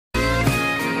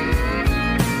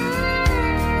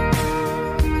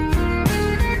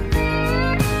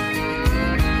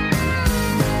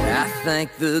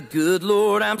thank the good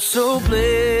Lord I'm so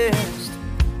blessed.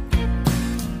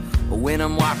 When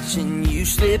I'm watching you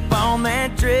slip on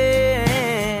that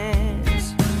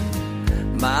dress,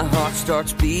 my heart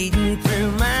starts beating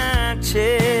through my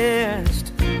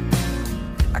chest.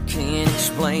 I can't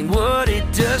explain what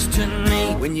it does to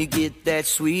me when you get that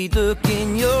sweet look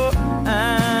in your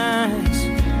eyes.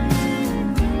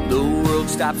 The world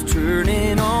stops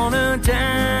turning on a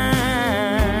dime.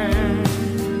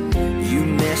 You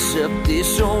mess up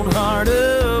this old heart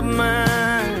of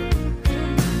mine.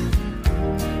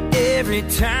 Every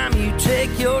time you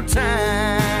take your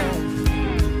time,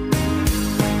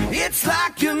 it's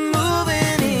like you're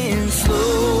moving in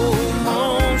slow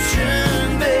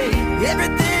motion, babe.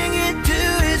 Everything you do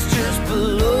is just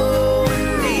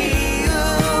blowing me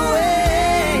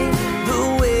away. The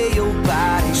way your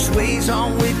body sways on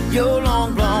with your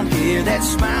long blonde hair, that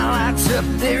smile lights up,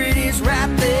 there it is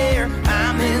right there.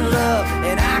 I'm in love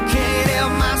and I can't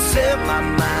help myself. My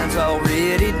mind's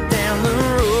already down the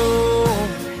road.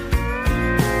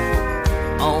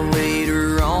 On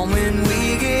later on when we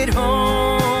get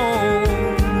home,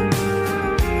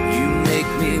 you make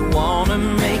me wanna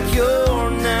make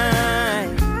your night.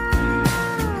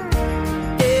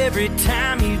 Every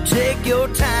time you take your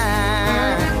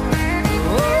time.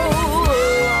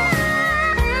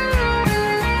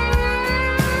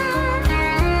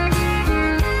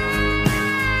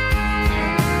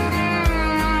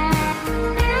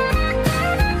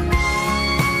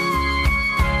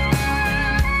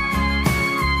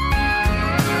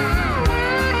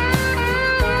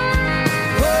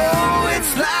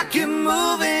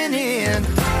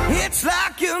 It's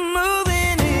like you're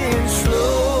moving in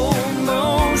slow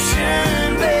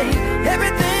motion, babe.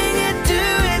 Everything you do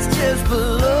is just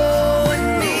blowing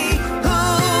me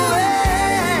away.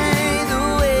 The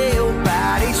way your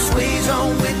body sways on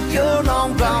with your long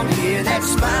blonde hair, that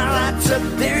smile lights up,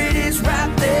 there it is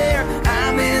right there.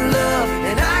 I'm in love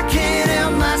and I can't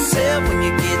help myself when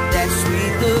you get that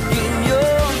sweet look in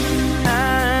your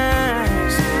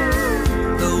eyes.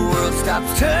 The world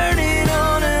stops turning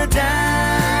on a dime.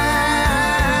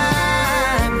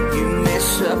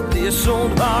 Up this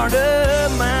old heart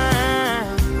of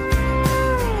mine.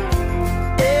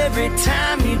 Every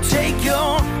time you take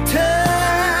your time,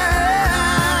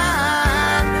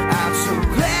 I'm so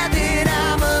glad that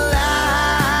I'm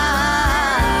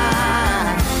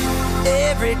alive.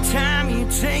 Every time you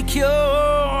take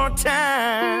your time.